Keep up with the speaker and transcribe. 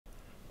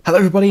Hello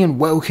everybody and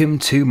welcome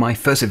to my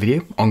first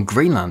video on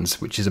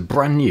Greenlands, which is a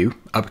brand new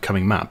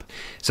upcoming map.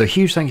 So a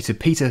huge thank you to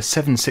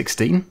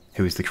Peter716,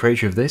 who is the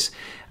creator of this,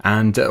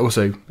 and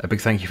also a big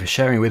thank you for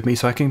sharing it with me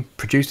so I can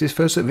produce this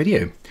first look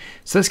video.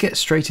 So let's get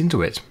straight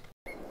into it.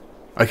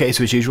 Okay,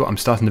 so as usual, I'm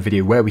starting the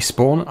video where we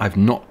spawn. I've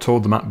not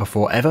toured the map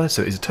before ever,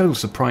 so it's a total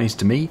surprise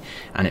to me,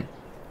 and it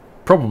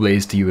probably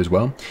is to you as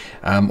well,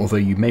 although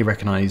you may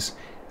recognise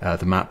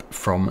the map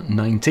from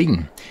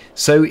 19.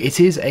 So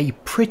it is a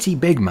pretty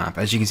big map,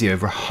 as you can see,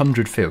 over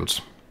 100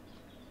 fields.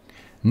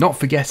 Not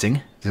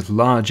forgetting, there's a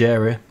large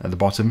area at the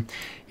bottom.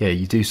 Yeah,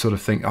 you do sort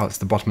of think, oh, it's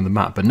the bottom of the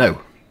map, but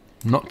no,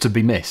 not to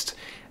be missed.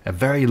 A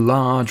very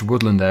large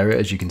woodland area,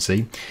 as you can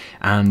see,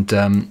 and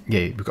yeah,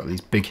 we've got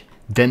these big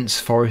dense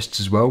forests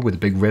as well, with a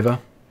big river.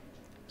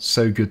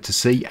 So good to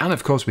see, and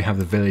of course we have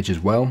the village as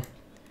well.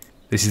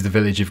 This is the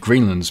village of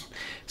Greenlands.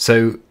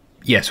 So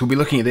yes, we'll be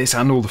looking at this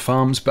and all the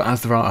farms, but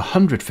as there are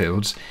 100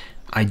 fields,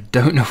 I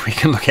don't know if we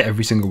can look at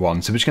every single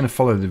one. So we're just going to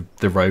follow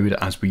the road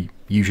as we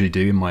usually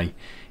do in my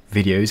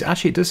videos.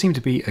 Actually, it does seem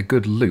to be a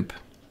good loop,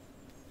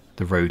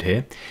 the road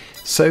here.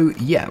 So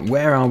yeah,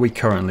 where are we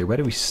currently? Where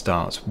do we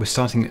start? We're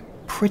starting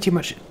pretty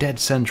much dead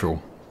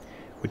central,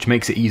 which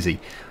makes it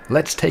easy.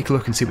 Let's take a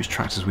look and see which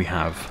tractors we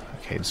have.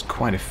 Okay, there's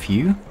quite a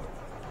few.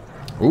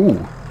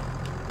 Ooh,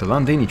 the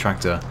Landini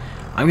tractor.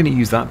 I'm going to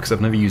use that because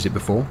I've never used it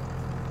before.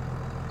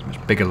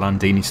 Much bigger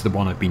Landini to the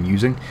one I've been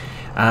using,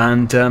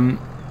 and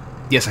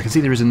yes, I can see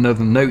there is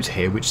another note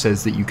here which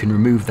says that you can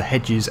remove the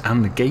hedges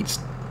and the gates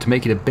to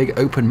make it a big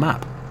open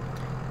map,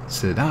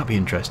 so that'll be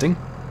interesting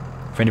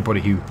for anybody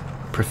who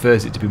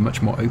prefers it to be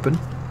much more open.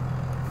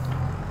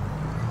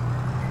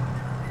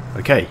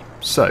 Okay,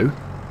 so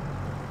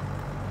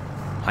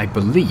I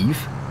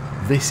believe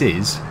this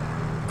is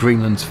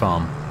Greenland's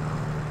farm.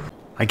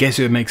 I guess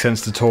it would make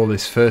sense to tour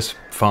this first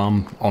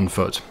farm on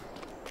foot.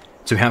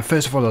 So we have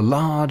first of all a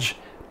large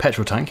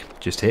petrol tank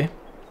just here.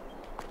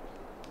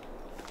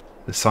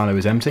 The silo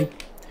is empty.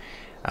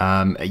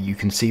 You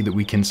can see that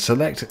we can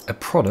select a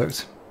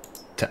product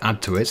to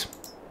add to it.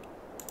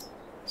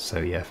 So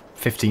yeah,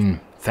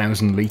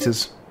 15,000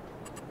 litres.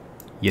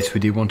 Yes, we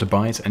do want to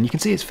buy it, and you can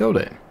see it's filled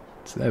it.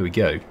 So there we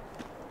go.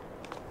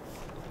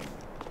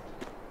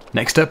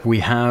 Next up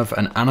we have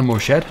an animal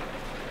shed.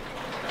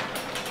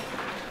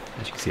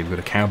 As you can see, we've got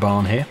a cow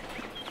barn here.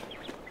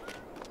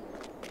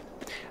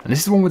 And this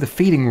is the one with the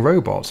feeding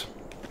robot.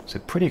 So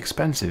pretty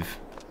expensive.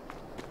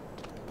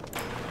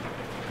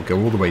 We'll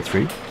go all the way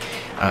through.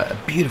 A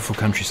beautiful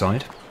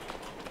countryside.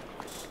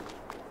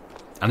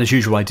 And as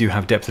usual, I do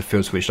have depth of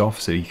field switched off,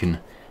 so you can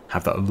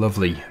have that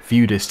lovely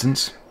view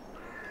distance.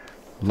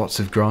 Lots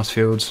of grass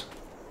fields.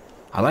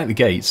 I like the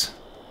gates.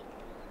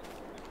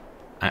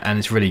 And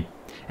it's really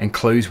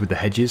enclosed with the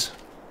hedges.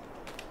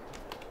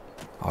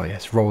 Oh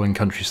yes, rolling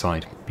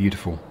countryside.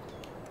 Beautiful.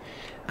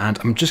 And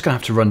I'm just going to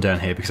have to run down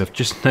here because I've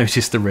just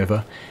noticed the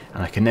river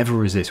and I can never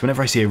resist.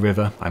 Whenever I see a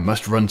river, I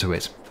must run to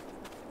it.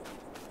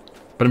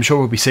 But I'm sure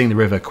we'll be seeing the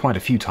river quite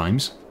a few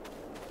times.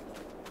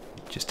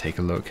 Just take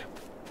a look.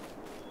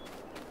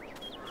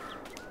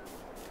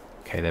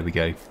 Okay, there we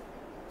go.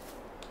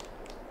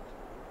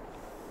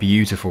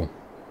 Beautiful.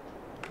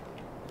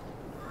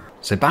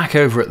 So back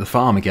over at the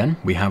farm again,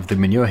 we have the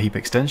manure heap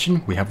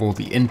extension. We have all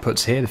the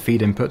inputs here, the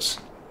feed inputs.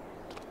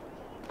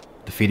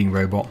 The feeding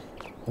robot.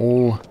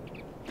 All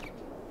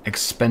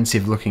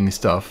expensive looking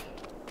stuff,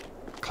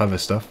 clever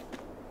stuff.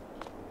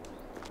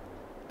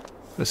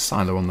 The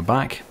silo on the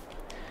back,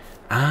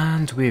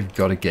 and we've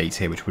got a gate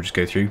here which we'll just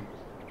go through.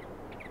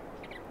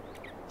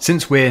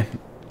 Since we're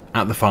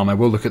at the farm, I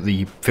will look at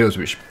the fields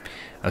which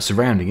are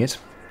surrounding it,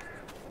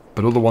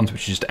 but all the ones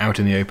which are just out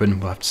in the open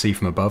we'll have to see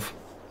from above.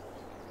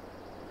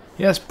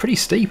 Yeah, it's pretty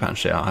steep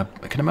actually. I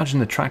can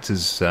imagine the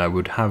tractors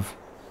would have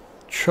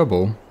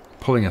trouble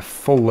pulling a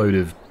full load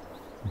of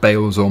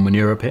bales or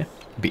manure up here.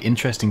 It'd be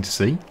interesting to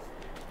see.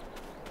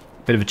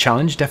 Bit of a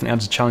challenge, definitely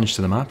adds a challenge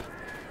to the map.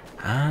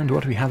 And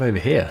what do we have over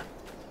here?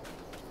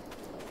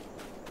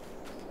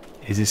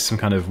 Is this some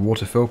kind of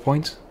water fill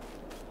point?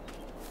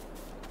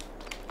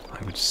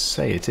 I would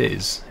say it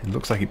is. It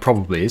looks like it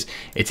probably is.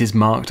 It is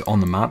marked on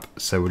the map,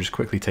 so we'll just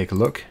quickly take a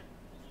look.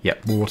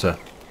 Yep, water.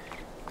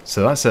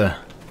 So that's a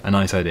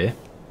nice idea.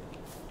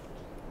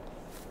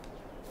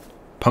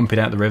 Pump it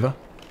out the river.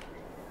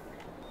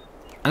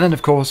 And then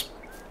of course,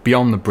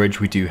 beyond the bridge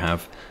we do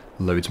have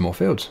loads more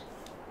fields.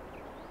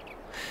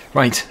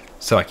 Right,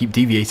 so I keep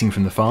deviating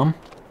from the farm.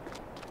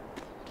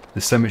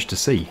 There's so much to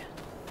see.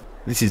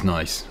 This is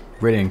nice,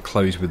 really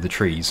enclosed with the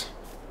trees.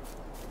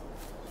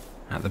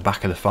 At the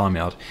back of the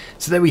farmyard.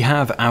 So there we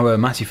have our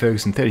Matthew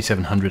Ferguson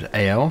 3700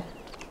 AL,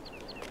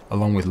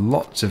 along with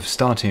lots of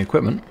starting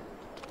equipment.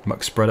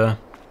 Muck spreader.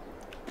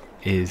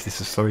 Is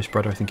this a slurry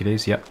spreader? I think it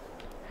is, yep.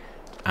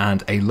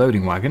 And a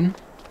loading wagon.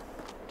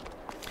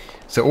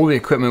 So all the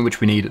equipment which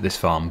we need at this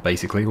farm,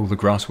 basically, all the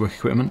grasswork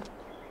equipment,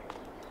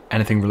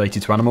 anything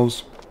related to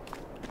animals.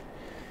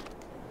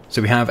 So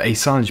we have a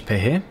silage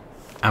pit here,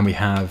 and we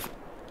have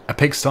a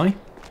pigsty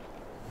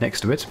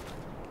next to it,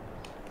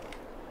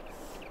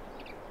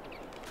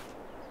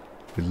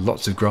 with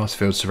lots of grass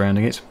fields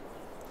surrounding it.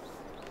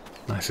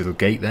 Nice little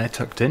gate there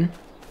tucked in.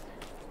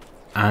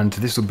 And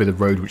this will be the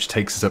road which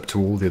takes us up to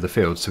all the other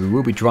fields, so we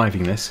will be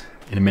driving this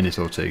in a minute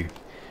or two.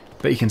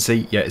 But you can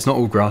see, yeah, it's not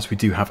all grass, we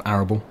do have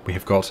arable. We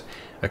have got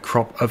a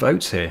crop of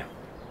oats here.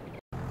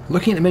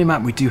 Looking at the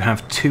minimap, we do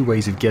have two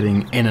ways of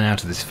getting in and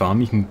out of this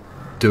farm. You can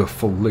do a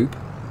full loop.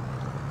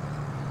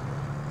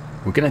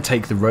 We're going to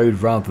take the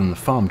road rather than the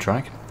farm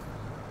track,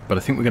 but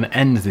I think we're going to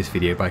end this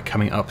video by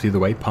coming up the other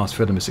way, past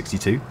field number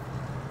 62.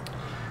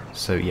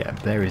 So yeah,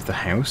 there is the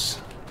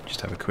house.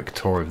 Just have a quick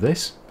tour of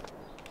this.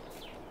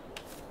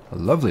 A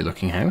lovely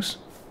looking house.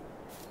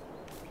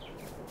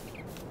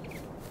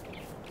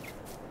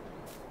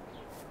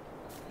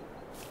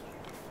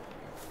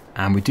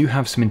 And we do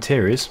have some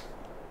interiors.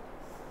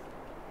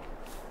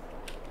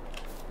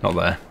 Not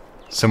there.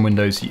 Some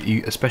windows,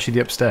 especially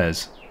the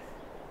upstairs,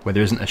 where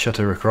there isn't a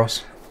shutter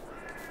across.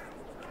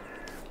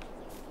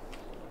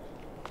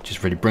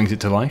 Just really brings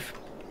it to life.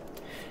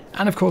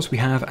 And of course we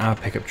have our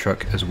pickup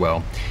truck as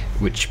well,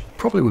 which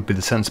probably would be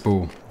the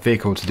sensible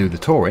vehicle to do the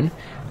tour in.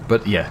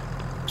 But yeah,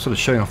 sort of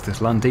showing off this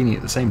Landini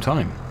at the same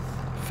time.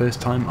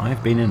 First time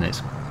I've been in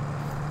it.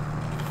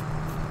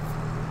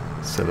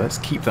 So let's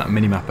keep that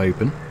minimap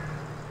open.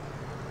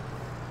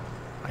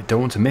 I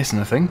don't want to miss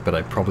anything, but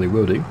I probably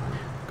will do.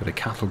 Got a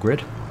cattle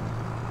grid.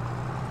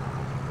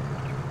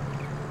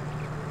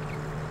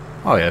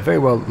 Oh yeah, very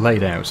well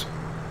laid out.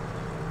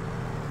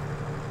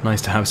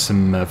 Nice to have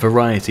some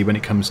variety when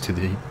it comes to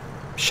the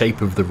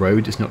shape of the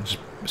road. It's not just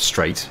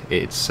straight,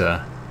 it's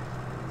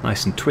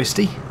nice and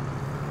twisty.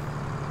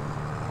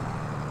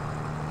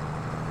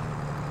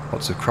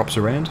 Lots of crops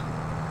around.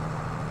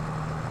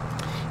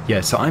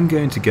 Yeah, so I'm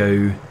going to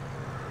go,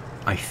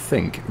 I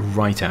think,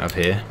 right out of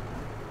here.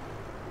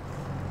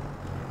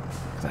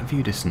 That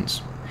view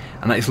distance.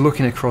 And that is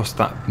looking across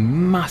that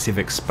massive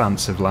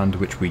expanse of land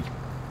which we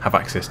have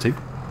access to.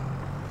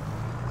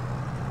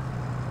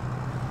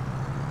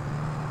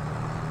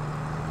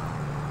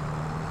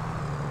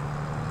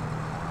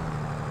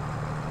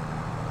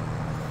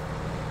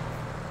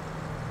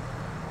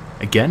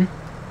 Again,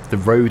 the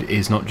road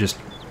is not just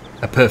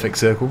a perfect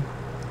circle.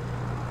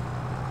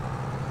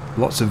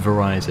 Lots of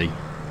variety.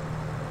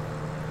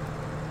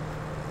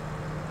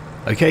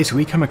 Okay, so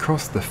we come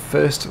across the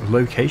first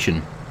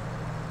location.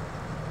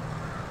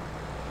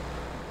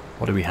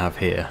 What do we have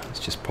here? Let's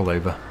just pull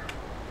over.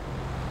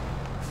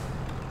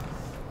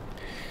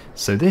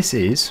 So this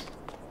is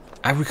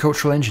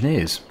Agricultural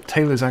Engineers.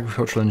 Taylor's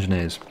Agricultural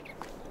Engineers.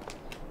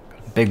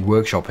 Big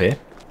workshop here.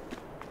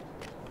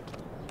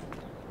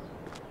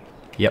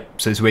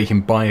 Yep, so this is where you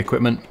can buy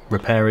equipment,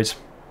 repair it,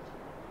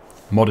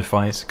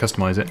 modify it,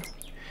 customize it.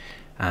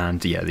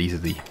 And yeah, these are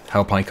the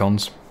help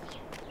icons.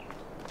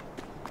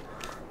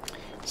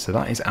 So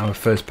that is our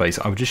first place.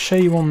 I will just show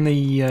you on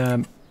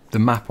the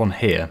map on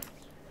here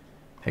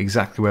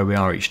exactly where we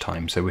are each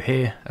time. So we're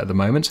here at the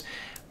moment.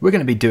 We're going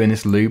to be doing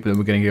this loop, and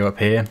we're going to go up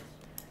here,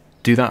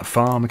 do that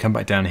farm, and come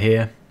back down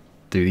here,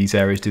 do these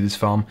areas, do this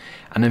farm,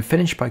 and then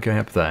finish by going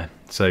up there.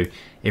 So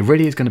it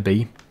really is going to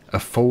be a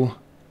full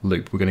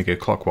loop. We're going to go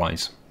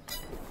clockwise.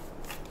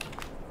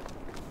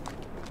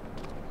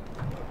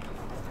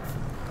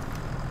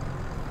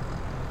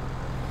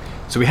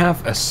 So we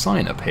have a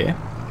sign up here.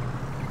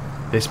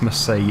 This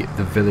must say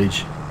the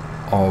village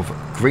of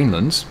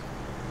Greenlands.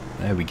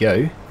 There we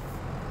go.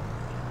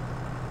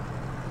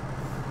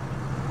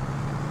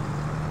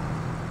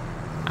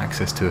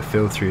 Access to a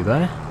field through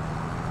there.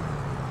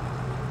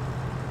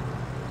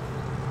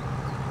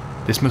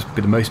 This must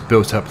be the most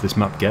built up this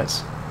map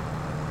gets.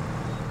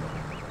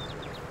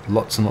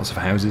 Lots and lots of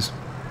houses.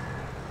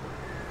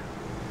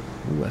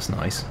 Ooh, that's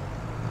nice.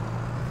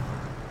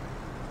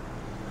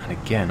 And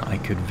again, I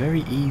could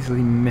very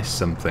easily miss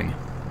something.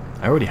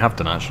 I already have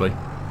done actually.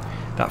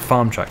 That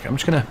farm track. I'm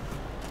just going to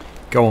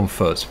go on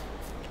foot.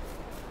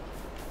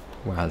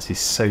 Wow, this is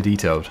so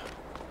detailed.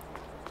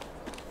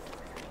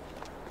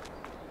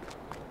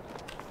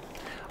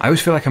 I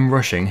always feel like I'm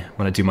rushing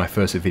when I do my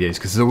first videos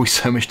because there's always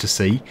so much to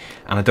see,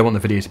 and I don't want the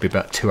video to be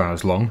about 2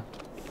 hours long.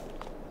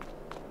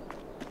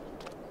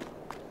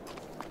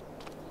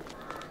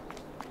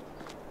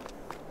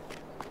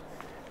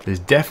 There's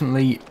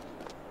definitely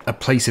a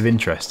place of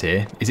interest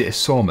here. Is it a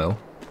sawmill?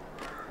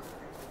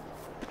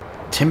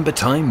 Timber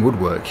time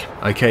woodwork.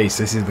 Okay,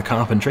 so this is the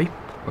carpentry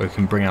where we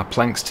can bring our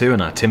planks to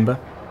and our timber.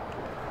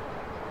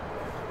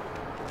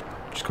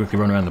 Just quickly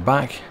run around the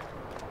back.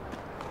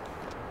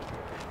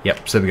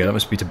 Yep, so there we go. That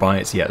must be to buy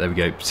it. So yeah, there we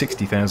go.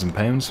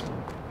 £60,000.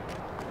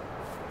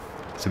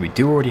 So we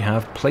do already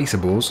have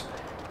placeables,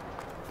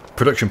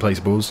 production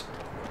placeables,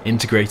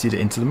 integrated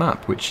into the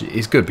map, which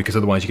is good because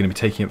otherwise you're going to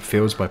be taking up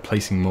fields by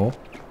placing more.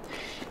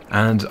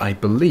 And I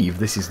believe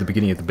this is the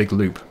beginning of the big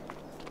loop.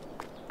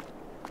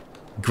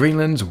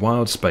 Greenland's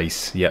wild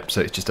space. Yep,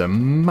 so it's just a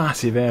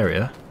massive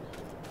area.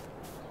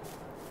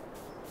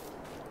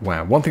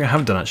 Wow, one thing I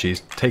haven't done actually is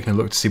taken a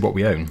look to see what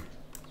we own.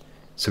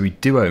 So we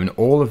do own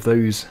all of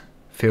those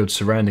fields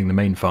surrounding the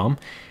main farm,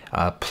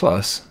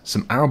 plus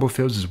some arable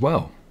fields as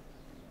well.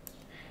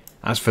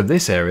 As for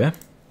this area,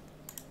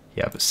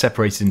 yeah, but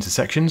separated into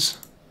sections.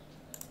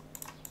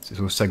 So it's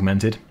all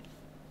segmented.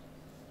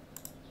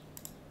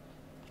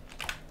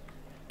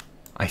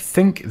 I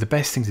think the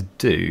best thing to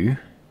do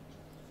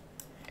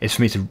is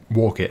for me to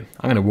walk it.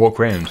 I'm going to walk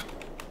around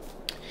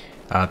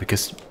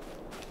because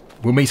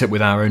we'll meet up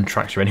with our own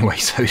tractor anyway,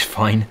 so it's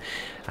fine.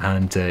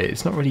 And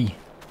it's not really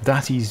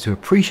that easy to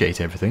appreciate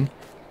everything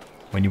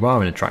when you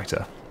are in a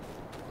tractor.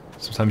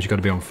 Sometimes you've got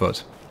to be on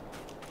foot.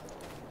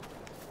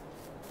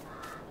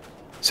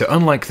 So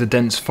unlike the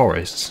dense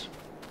forests,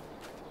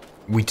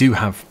 we do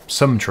have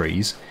some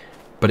trees,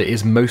 but it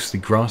is mostly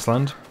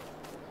grassland.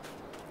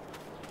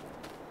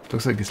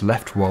 Looks like it's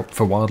left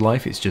for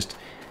wildlife. It's just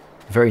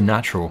very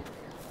natural.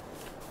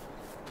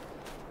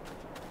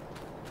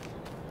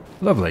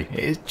 Lovely. It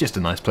is just a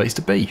nice place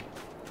to be.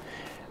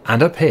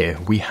 And up here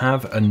we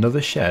have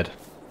another shed.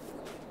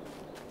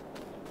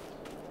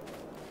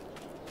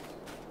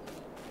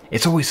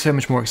 It's always so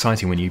much more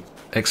exciting when you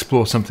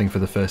explore something for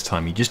the first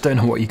time. You just don't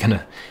know what you're going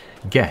to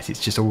get.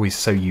 It's just always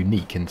so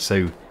unique and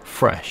so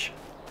fresh.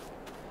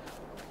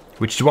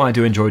 Which is why I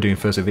do enjoy doing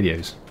first look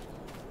videos.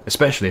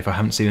 Especially if I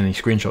haven't seen any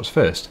screenshots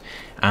first.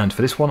 And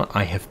for this one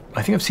I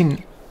think I've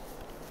seen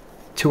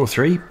 2 or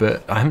 3,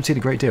 but I haven't seen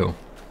a great deal.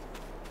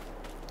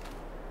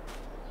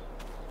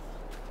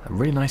 A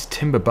really nice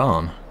timber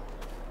barn.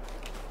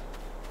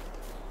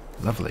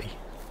 Lovely.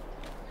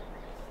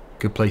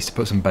 Good place to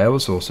put some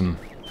bales or some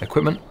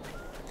equipment.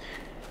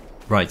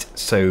 Right,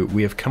 so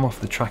we have come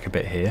off the track a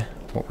bit here.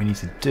 What we need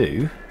to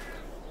do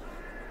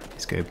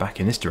is go back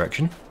in this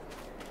direction.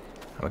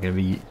 We're going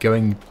to be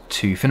going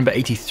to fin number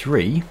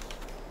 83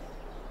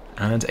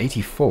 and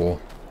 84.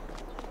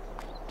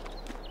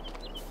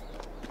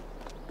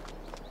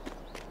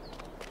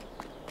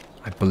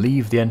 I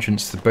believe the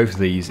entrance to both of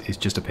these is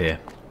just up here.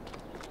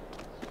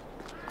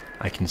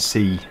 I can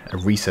see a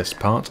recessed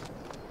part.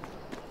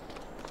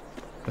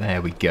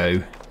 There we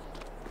go.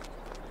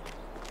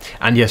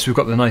 And yes, we've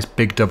got the nice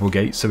big double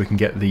gates so we can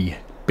get the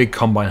big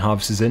combine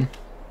harvesters in.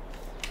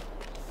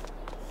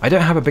 I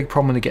don't have a big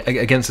problem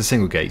against the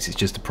single gates. It's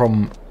just the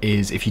problem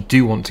is if you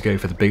do want to go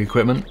for the big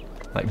equipment,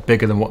 like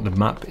bigger than what the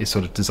map is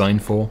sort of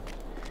designed for,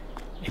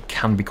 it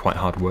can be quite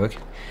hard work.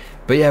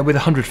 But yeah, with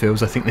 100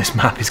 fields, I think this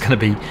map is going to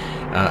be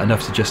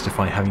enough to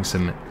justify having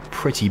some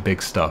pretty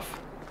big stuff.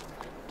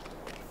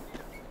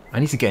 I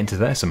need to get into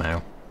there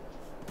somehow.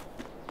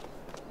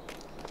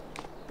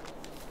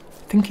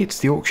 I think it's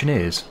the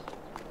auctioneers.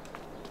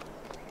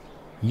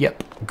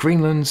 Yep,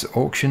 Greenlands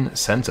Auction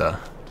Centre.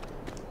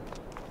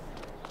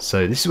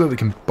 So this is where we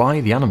can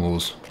buy the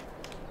animals.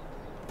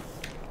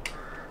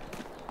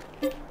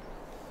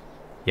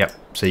 Yep,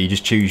 so you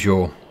just choose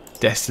your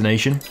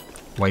destination,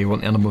 where you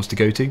want the animals to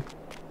go to.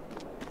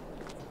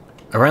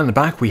 Around the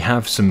back we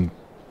have some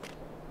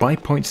buy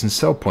points and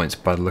sell points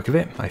by the look of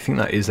it. I think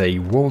that is a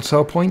wall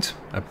sell point,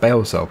 a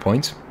bale sell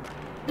point.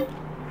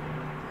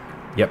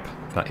 Yep,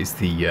 that is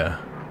the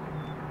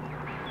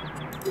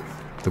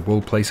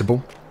wool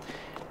placeable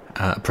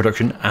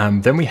production.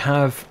 And then we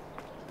have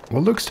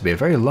what looks to be a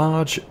very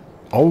large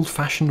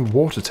old-fashioned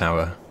water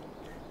tower.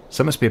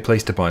 So that must be a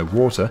place to buy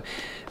water.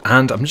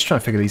 And I'm just trying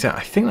to figure these out.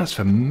 I think that's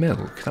for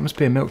milk. That must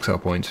be a milk sell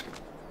point.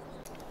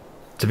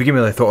 To begin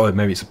with I thought, oh,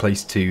 maybe it's a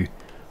place to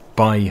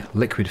buy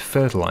liquid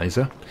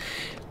fertilizer.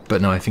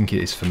 But no, I think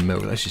it is for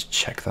milk. Let's just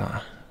check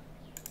that.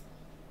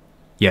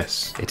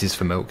 Yes, it is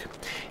for milk.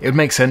 It would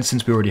make sense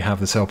since we already have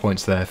the sell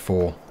points there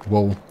for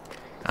wool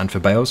and for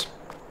bales.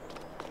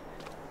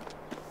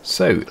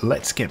 So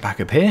let's get back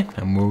up here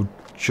and we'll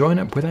join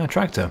up with our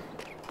tractor.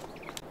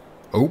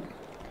 Oh,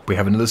 we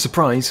have another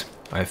surprise.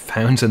 I've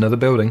found another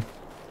building.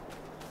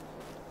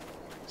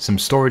 Some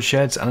storage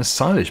sheds and a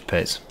silage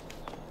pit.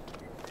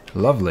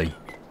 Lovely.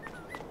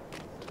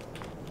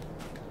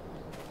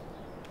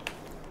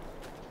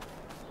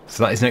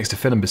 So that is next to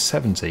fin number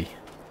 70.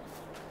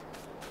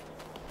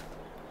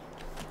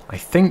 I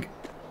think,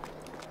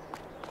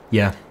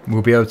 yeah,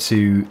 we'll be able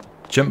to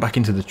jump back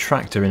into the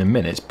tractor in a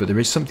minute, but there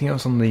is something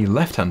else on the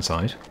left-hand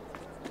side.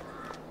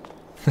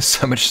 There's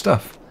so much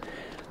stuff.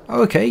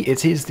 Oh, okay,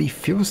 it is the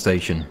fuel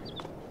station.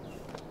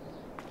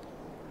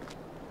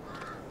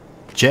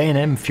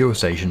 J&M fuel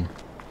station.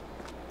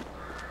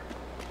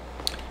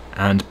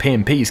 And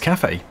P&P's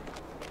cafe.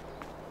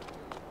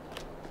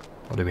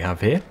 What do we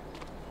have here?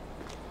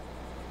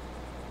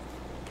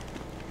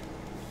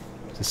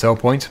 It's a sell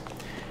point.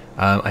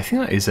 I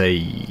think that is a...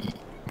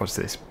 what's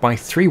this? Buy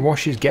 3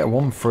 washes, get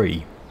 1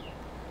 free.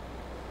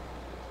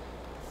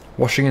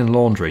 Washing and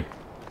laundry.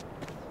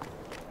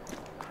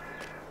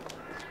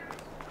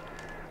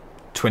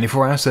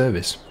 24-hour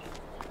service.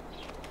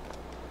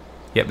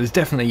 Yep, there's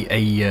definitely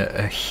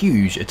a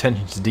huge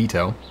attention to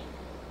detail.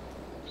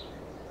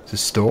 It's a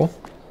store.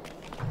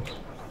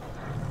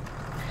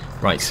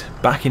 Right,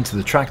 back into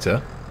the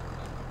tractor.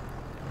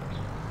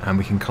 And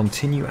we can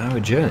continue our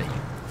journey.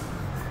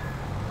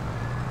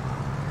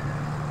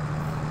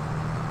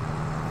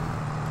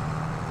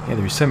 Yeah,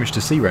 there is so much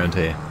to see around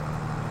here.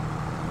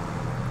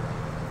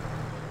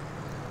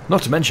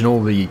 Not to mention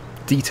all the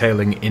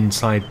detailing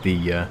inside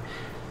the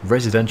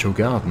residential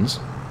gardens.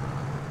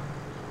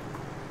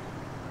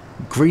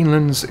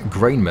 Greenland's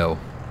grain mill.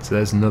 So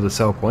there's another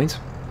sell point.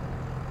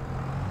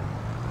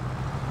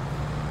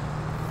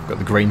 Got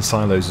the grain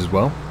silos as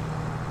well.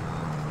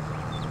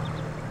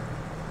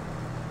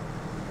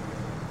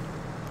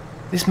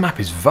 This map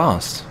is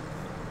vast.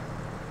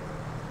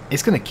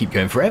 It's going to keep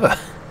going forever.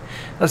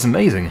 That's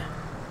amazing.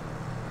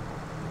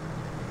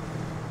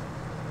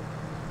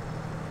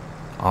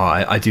 Oh,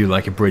 I do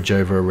like a bridge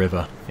over a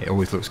river. It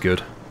always looks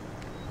good.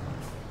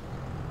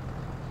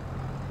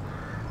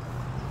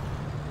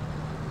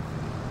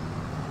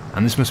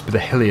 And this must be the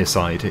hillier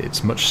side.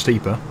 It's much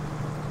steeper.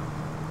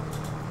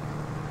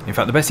 In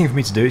fact, the best thing for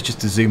me to do is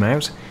just to zoom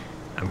out,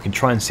 and we can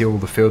try and see all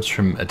the fields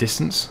from a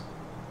distance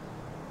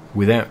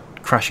without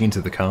crashing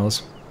into the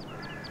cars.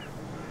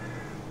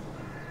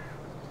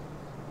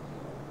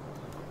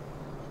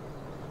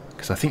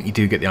 Because I think you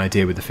do get the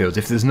idea with the fields.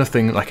 If there's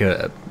nothing like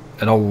an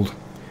old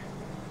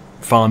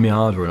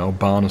farmyard or an old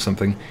barn or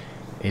something,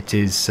 it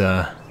is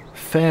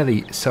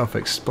fairly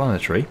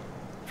self-explanatory.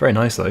 Very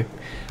nice though.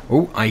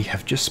 Oh, I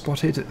have just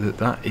spotted that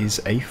that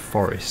is a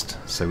forest,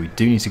 so we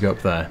do need to go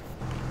up there.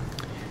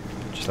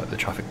 Just let the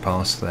traffic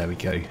pass. There we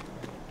go.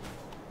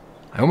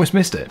 I almost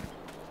missed it.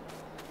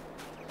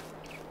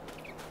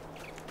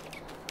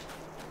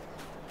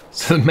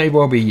 So there may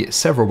well be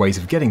several ways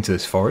of getting to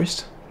this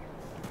forest.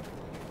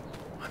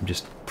 I'm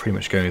just pretty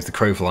much going as the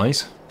crow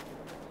flies.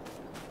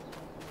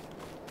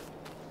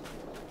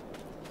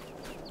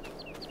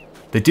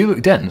 They do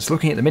look dense.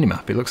 Looking at the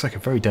minimap, it looks like a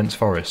very dense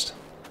forest.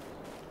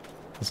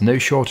 There's no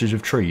shortage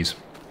of trees.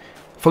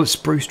 Full of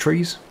spruce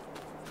trees.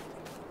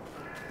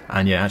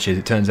 And yeah, actually, as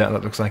it turns out,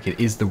 that looks like it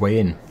is the way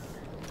in.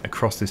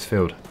 Across this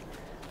field.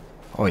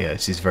 Oh yeah,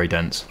 this is very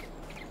dense.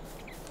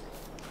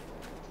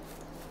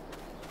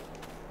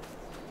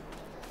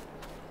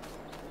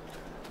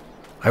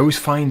 I always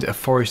find a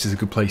forest is a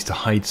good place to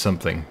hide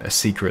something, a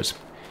secret.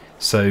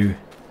 So,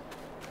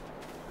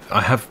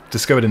 I have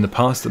discovered in the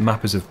past that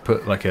mappers have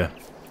put like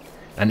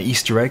an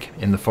Easter egg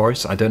in the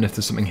forest. I don't know if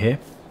there's something here.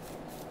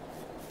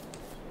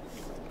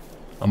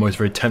 I'm always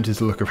very tempted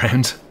to look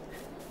around.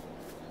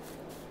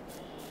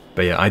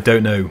 But yeah, I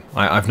don't know.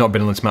 I've not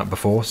been on this map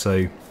before,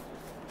 so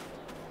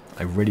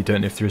I really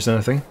don't know if there is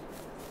anything.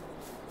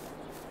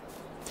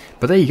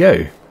 But there you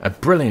go. A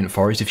brilliant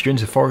forest. If you're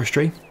into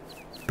forestry,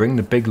 bring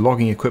the big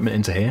logging equipment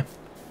into here.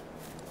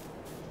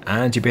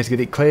 And you'll be able to get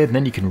it cleared, and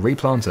then you can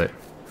replant it.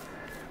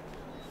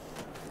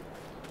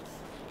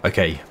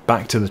 Okay,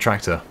 back to the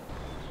tractor.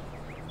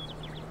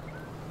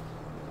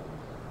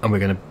 And we're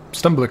going to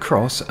stumble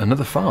across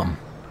another farm.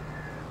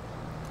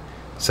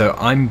 So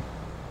I'm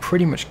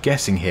pretty much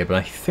guessing here, but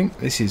I think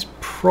this is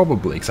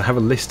probably, because I have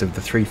a list of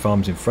the 3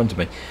 farms in front of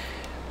me,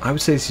 I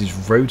would say this is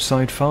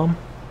Roadside Farm.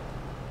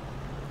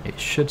 It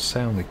should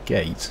say on the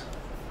gate.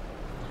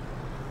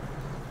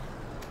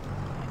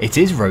 It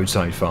is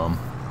Roadside Farm.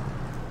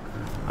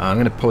 I'm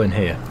going to pull in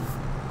here.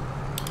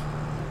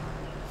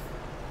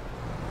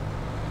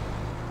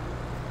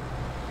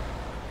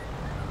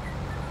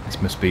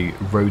 This must be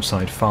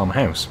Roadside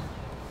Farmhouse.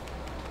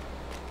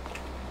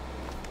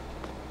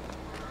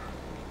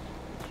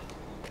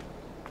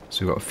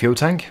 So we've got a fuel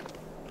tank,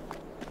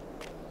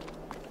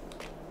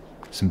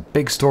 some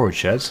big storage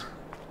sheds,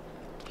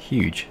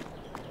 huge,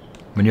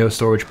 manure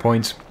storage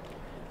points,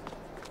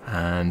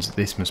 and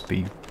this must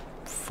be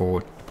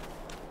for,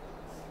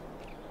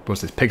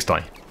 what's this,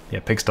 pigsty?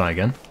 Yeah, pigsty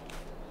again.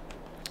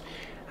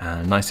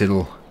 And nice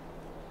little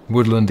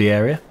woodlandy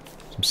area,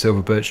 some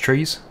silver birch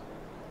trees.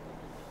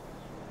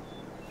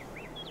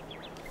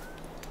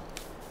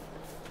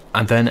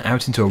 And then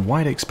out into a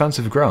wide expanse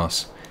of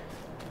grass.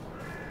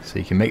 So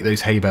you can make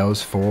those hay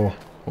bales for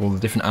all the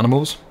different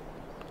animals.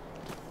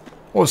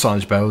 Or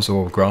silage bales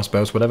or grass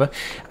bales, whatever.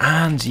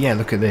 And yeah,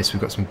 look at this.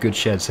 We've got some good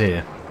sheds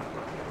here.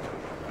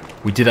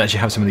 We did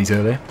actually have some of these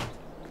earlier.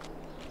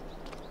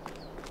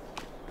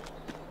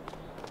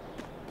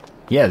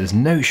 Yeah, there's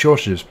no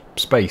shortage of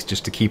space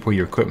just to keep all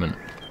your equipment.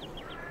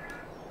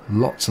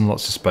 Lots and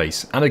lots of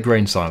space. And a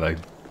grain silo.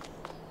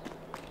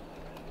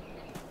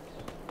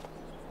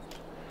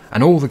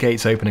 And all the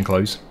gates open and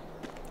close.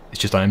 It's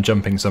just I am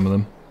jumping some of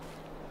them.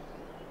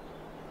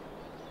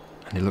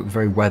 And they look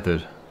very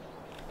weathered.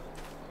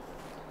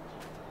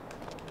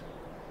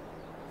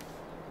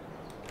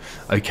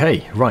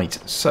 Okay, right,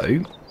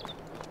 so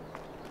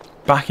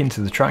back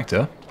into the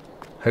tractor.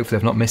 Hopefully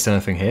I've not missed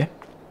anything here.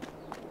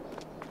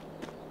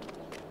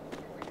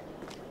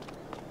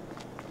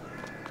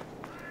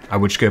 I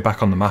would just go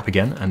back on the map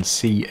again and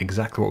see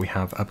exactly what we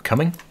have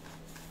upcoming.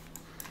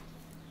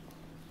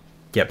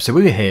 Yep, so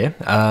we're here.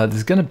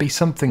 There's going to be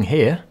something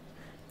here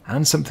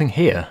and something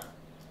here,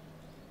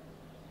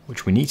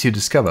 which we need to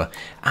discover.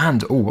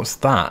 And, oh, what's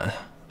that?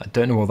 I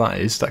don't know what that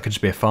is. That could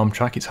just be a farm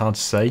track. It's hard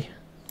to say.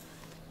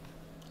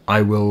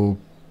 I will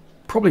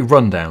probably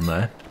run down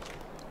there.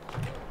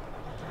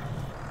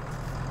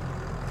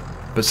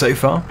 But so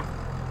far,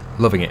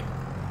 loving it.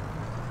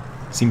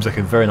 Seems like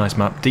a very nice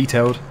map,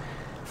 detailed,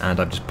 and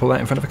I've just pulled out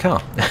in front of a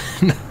car.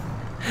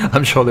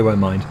 I'm sure they won't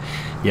mind.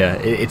 Yeah,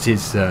 it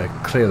is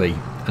clearly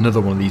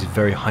another one of these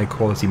very high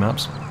quality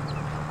maps.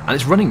 And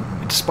it's running,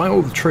 despite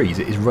all the trees,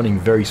 it is running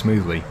very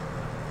smoothly.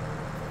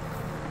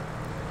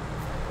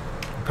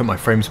 Put my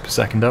frames per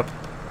second up.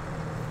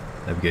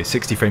 There we go,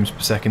 60 frames per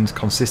second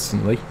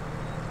consistently.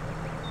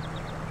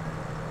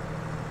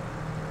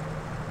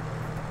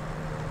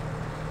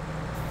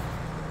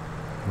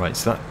 Right,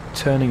 so that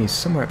turning is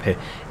somewhere up here.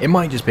 It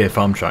might just be a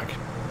farm track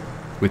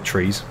with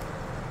trees.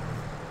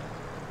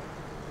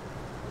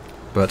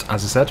 But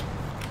as I said,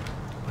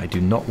 I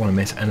do not want to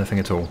miss anything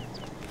at all.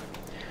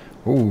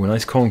 Ooh, a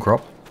nice corn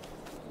crop.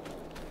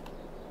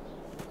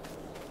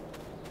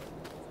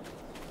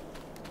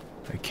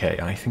 Okay,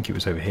 I think it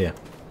was over here.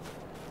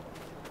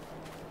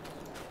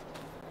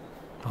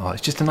 Oh,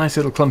 it's just a nice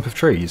little clump of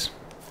trees.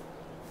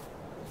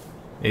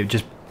 It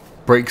just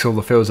breaks all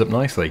the fields up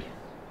nicely.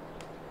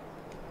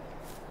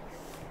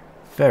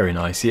 Very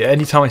nice. Yeah,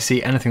 anytime I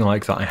see anything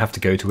like that, I have to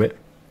go to it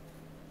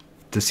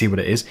to see what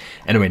it is.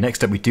 Anyway,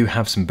 next up we do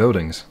have some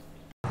buildings.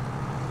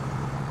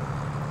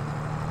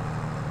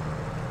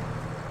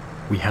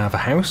 We have a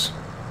house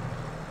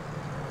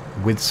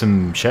with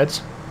some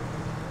sheds.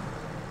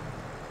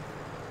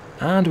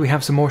 And we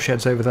have some more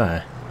sheds over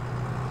there.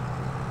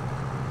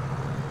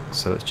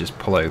 So let's just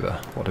pull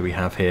over. What do we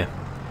have here?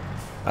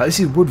 This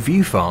is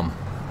Woodview Farm.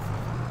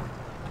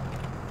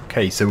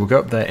 Okay, so we'll go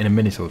up there in a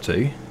minute or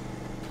two.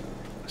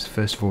 Let's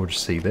first of all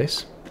just see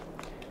this.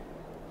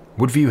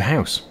 Woodview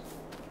House.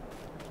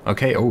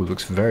 Okay, oh, it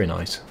looks very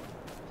nice.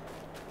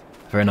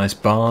 Very nice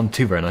barn,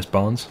 two very nice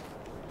barns.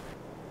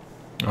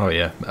 Oh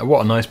yeah,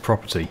 what a nice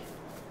property.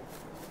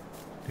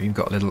 We've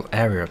got a little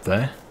area up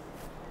there.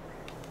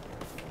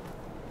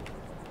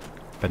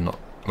 Better not...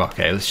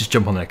 Okay, let's just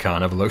jump on their car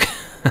and have a look.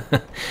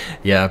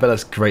 Yeah, I bet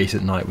that's great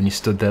at night when you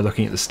stood there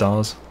looking at the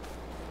stars.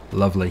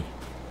 Lovely.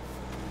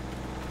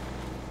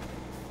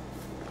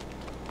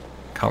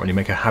 Can't really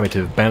make a habit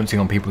of bouncing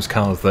on people's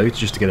cars though,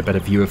 just to get a better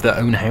view of their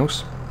own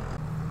house.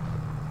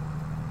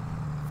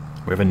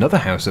 We have another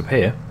house up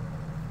here.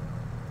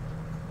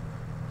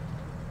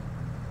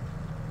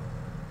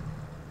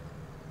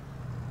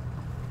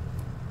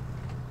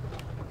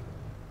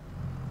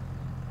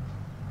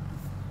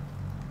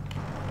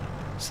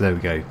 So there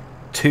we go.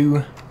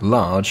 Two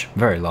large,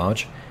 very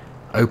large,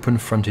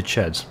 open-fronted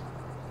sheds.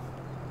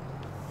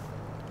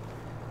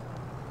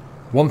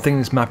 One thing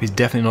this map is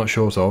definitely not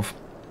short of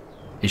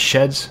is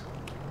sheds,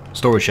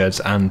 storage sheds,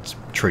 and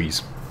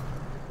trees.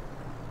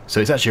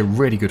 So it's actually a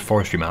really good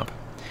forestry map.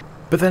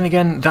 But then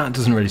again, that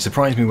doesn't really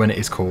surprise me when it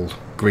is called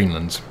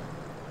Greenlands.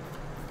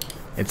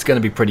 It's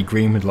going to be pretty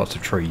green with lots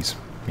of trees.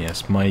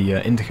 Yes, my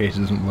indicator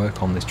doesn't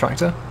work on this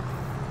tractor.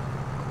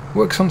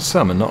 Works on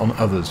some and not on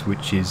others,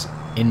 which is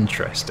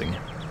interesting.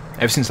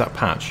 Ever since that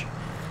patch.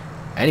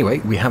 Anyway,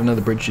 we have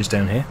another bridge just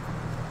down here.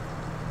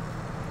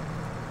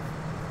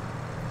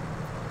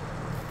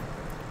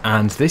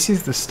 And this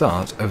is the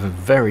start of a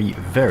very,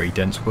 very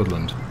dense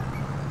woodland.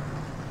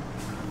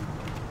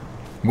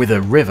 With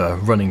a river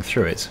running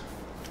through it.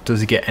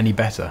 Does it get any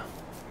better?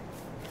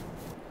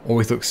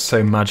 Always looks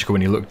so magical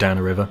when you look down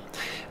a river.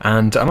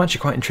 And I'm actually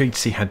quite intrigued to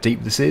see how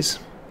deep this is.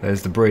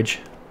 There's the bridge.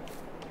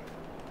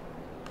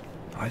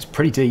 Oh, it's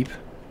pretty deep.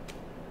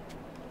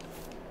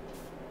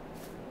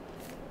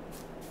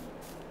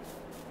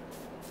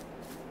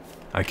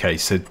 Okay,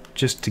 so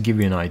just to give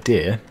you an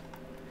idea,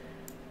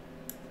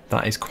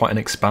 that is quite an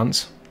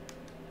expanse.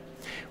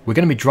 We're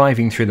going to be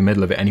driving through the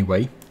middle of it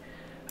anyway.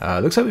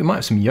 Looks like we might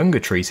have some younger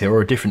trees here,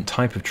 or a different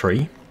type of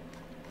tree.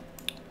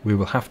 We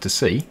will have to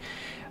see.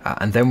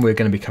 And then we're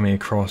going to be coming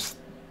across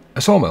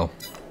a sawmill.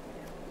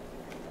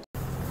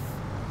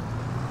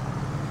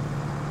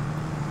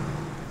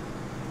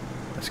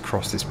 Let's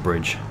cross this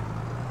bridge.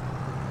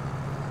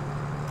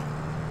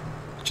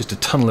 Just a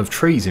tunnel of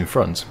trees in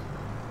front.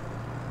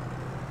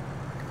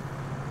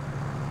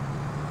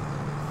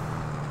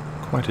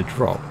 Quite a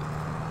drop.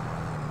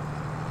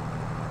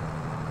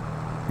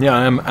 Yeah,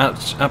 I am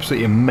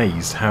absolutely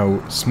amazed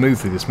how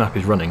smoothly this map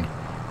is running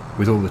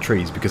with all the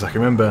trees, because I can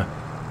remember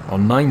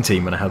on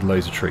 19 when I had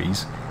loads of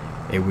trees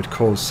it would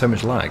cause so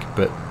much lag,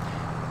 but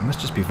it must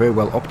just be very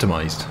well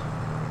optimised.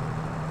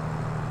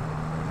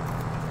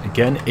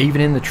 Again,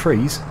 even in the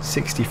trees,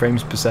 60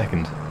 frames per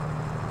second.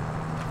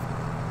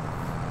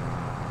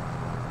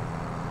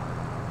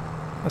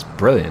 That's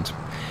brilliant.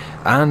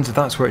 And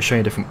that's where it's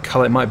showing a different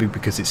colour. It might be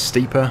because it's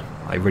steeper,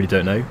 I really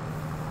don't know.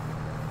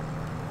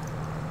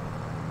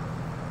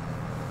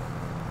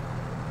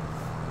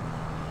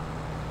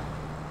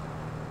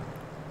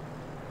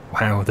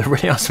 Wow, there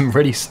really are some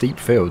really steep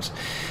fields.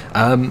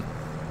 And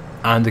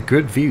a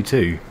good view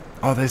too.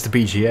 Oh, there's the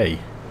BGA.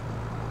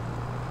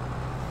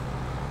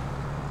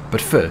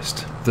 But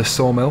first, the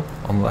sawmill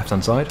on the left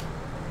hand side.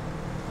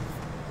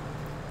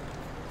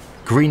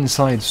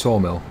 Greenside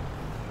Sawmill.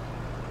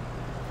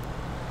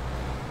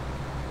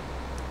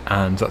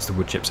 And that's the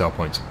wood chip sell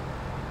point.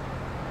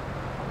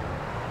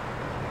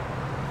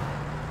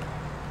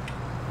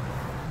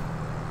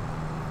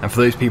 And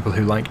for those people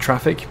who like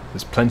traffic,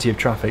 there's plenty of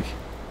traffic.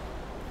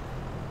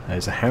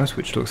 There's a house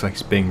which looks like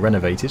it's being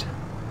renovated.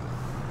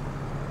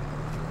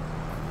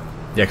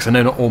 Yeah, because I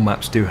know not all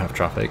maps do have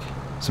traffic.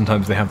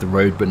 Sometimes they have the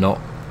road but not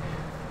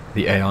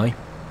the AI.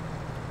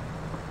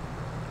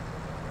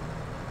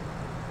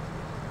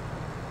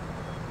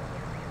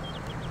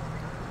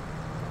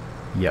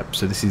 Yep,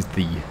 so this is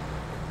the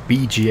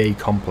BGA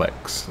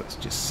complex. Let's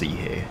just see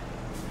here.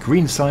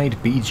 Greenside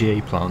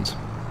BGA plant.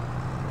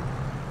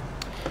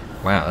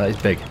 Wow, that is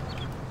big.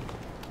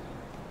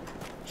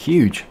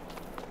 Huge.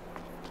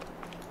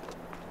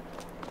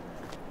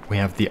 We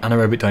have the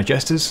anaerobic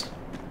digesters.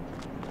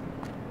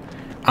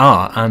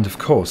 Ah, and of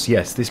course,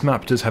 yes, this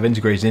map does have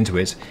integrated into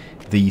it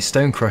the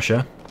stone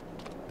crusher,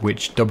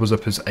 which doubles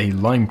up as a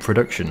lime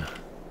production.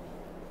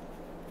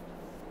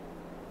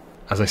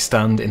 As I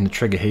stand in the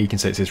trigger here, you can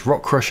see it says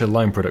rock crusher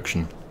lime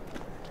production.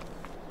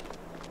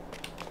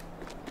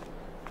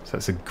 So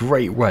that's a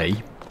great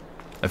way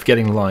of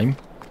getting lime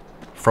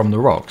from the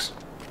rocks.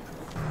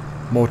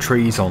 More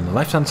trees on the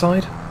left hand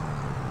side.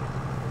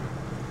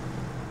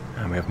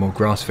 And we have more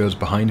grass fields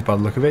behind by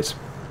the look of it.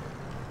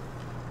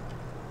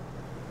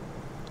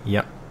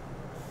 Yep.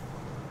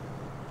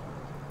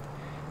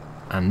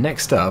 And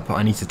next up,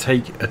 I need to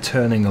take a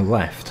turning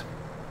left.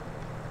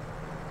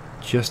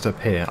 Just up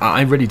here.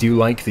 I really do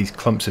like these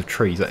clumps of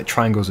trees, like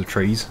triangles of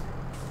trees.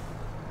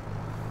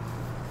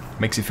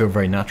 Makes it feel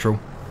very natural.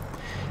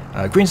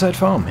 Greenside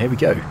Farm, here we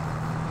go.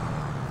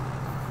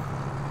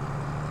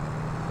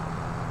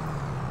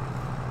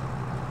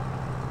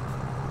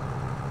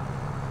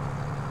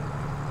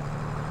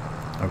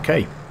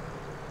 Okay.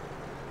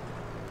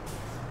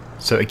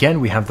 So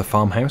again, we have the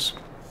farmhouse.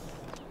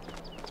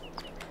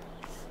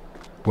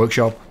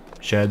 Workshop,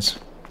 sheds.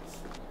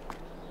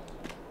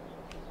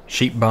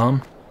 Sheep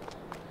barn.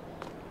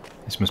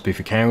 This must be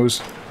for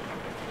cows.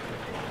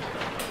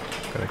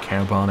 Got a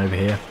cow barn over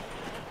here.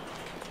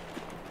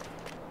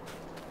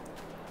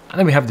 And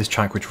then we have this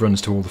track which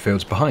runs to all the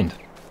fields behind.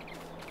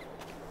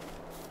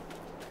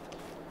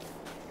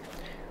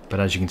 But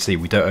as you can see,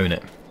 we don't own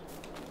it.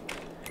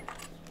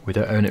 We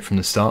don't own it from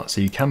the start, so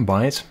you can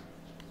buy it.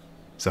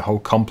 It's a whole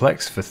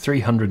complex for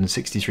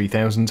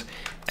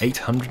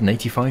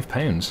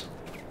 £363,885,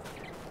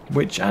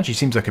 which actually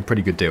seems like a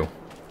pretty good deal.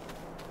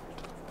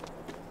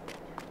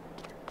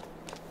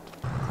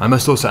 I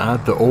must also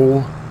add that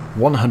all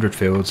 100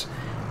 fields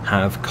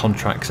have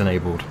contracts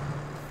enabled,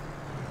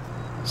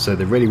 so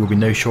there really will be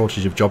no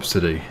shortage of jobs to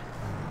do.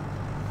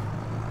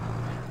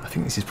 I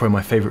think this is probably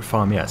my favourite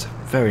farm yet.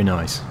 Very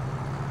nice.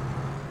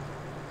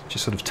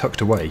 Just sort of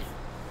tucked away.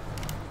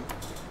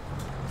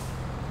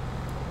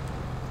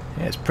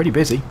 Yeah, it's pretty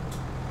busy.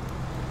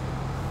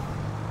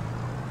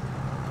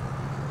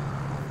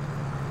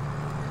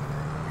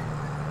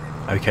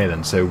 Okay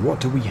then, so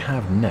what do we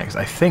have next?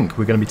 I think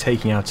we're going to be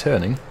taking our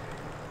turning.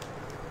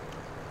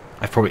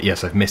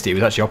 I've missed it. It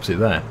was actually opposite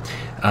there.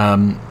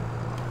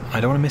 I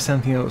don't want to miss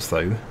anything else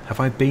though. Have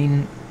I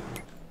been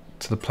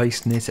to the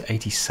place near to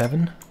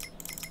 87?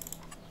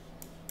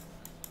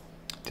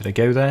 Did I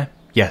go there?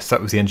 Yes,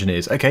 that was the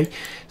engineers. Okay,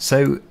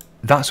 so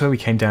that's where we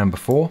came down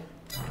before.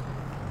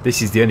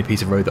 This is the only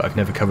piece of road that I've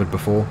never covered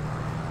before,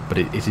 but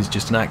it is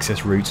just an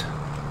access route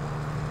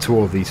to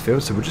all of these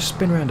fields. So we'll just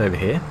spin around over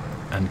here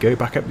and go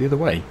back up the other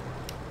way.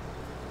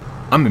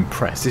 I'm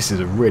impressed. This is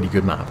a really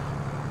good map.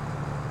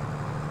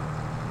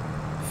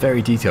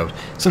 Very detailed.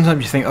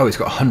 Sometimes you think, oh, it's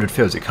got 100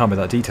 fields, it can't be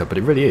that detailed, but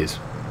it really is.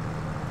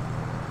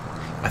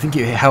 I think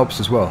it helps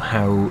as well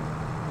how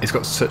it's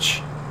got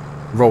such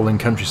rolling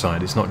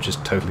countryside, it's not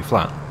just totally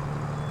flat.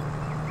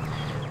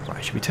 Right,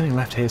 I should be turning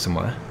left here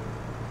somewhere.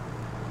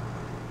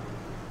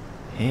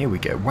 Here we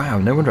go. Wow,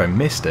 no wonder I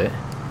missed it.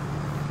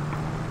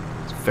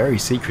 It's very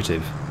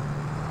secretive.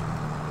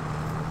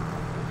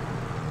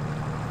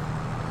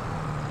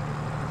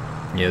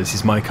 Yeah, this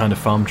is my kind of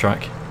farm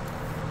track.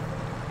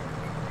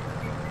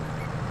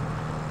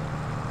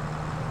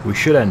 We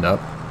should end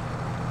up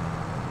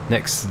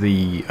next to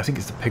the, I think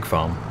it's the pig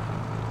farm.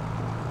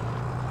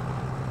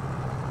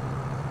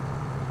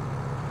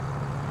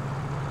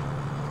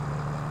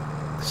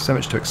 So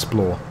much to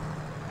explore.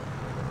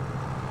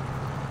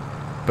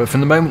 But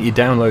from the moment you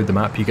download the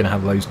map, you're going to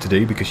have loads to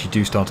do because you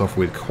do start off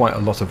with quite a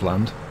lot of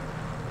land.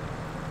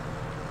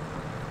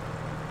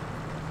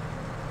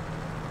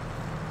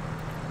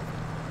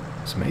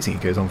 It's amazing,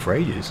 it goes on for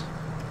ages.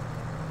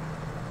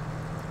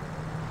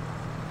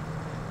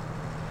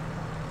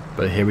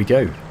 But here we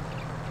go.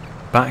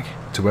 Back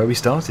to where we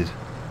started.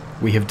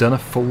 We have done a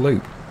full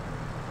loop.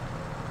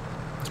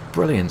 It's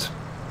brilliant.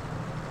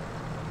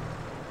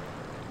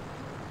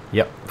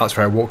 Yep, that's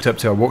where I walked up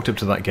to. I walked up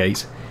to that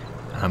gate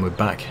and we're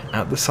back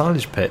at the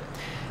silage pit.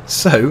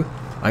 So,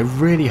 I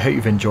really hope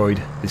you've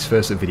enjoyed this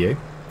first video.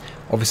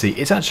 Obviously,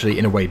 it's actually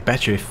in a way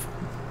better if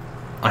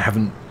I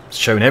haven't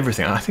shown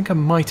everything. I think I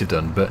might have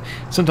done, but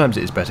sometimes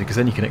it is better because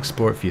then you can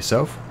explore it for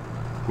yourself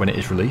when it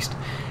is released.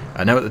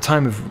 Now at the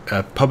time of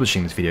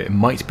publishing this video, it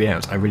might be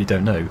out, I really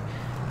don't know.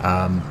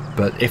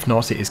 But if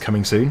not, it is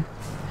coming soon.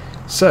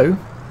 So,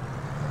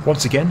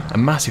 once again, a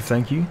massive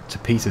thank you to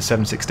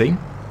Peter716.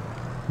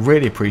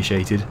 Really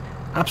appreciated.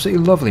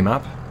 Absolutely lovely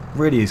map.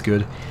 Really is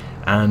good.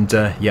 And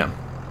yeah,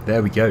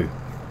 there we go.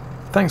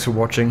 Thanks for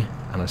watching,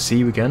 and I'll see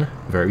you again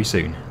very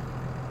soon.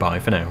 Bye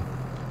for now.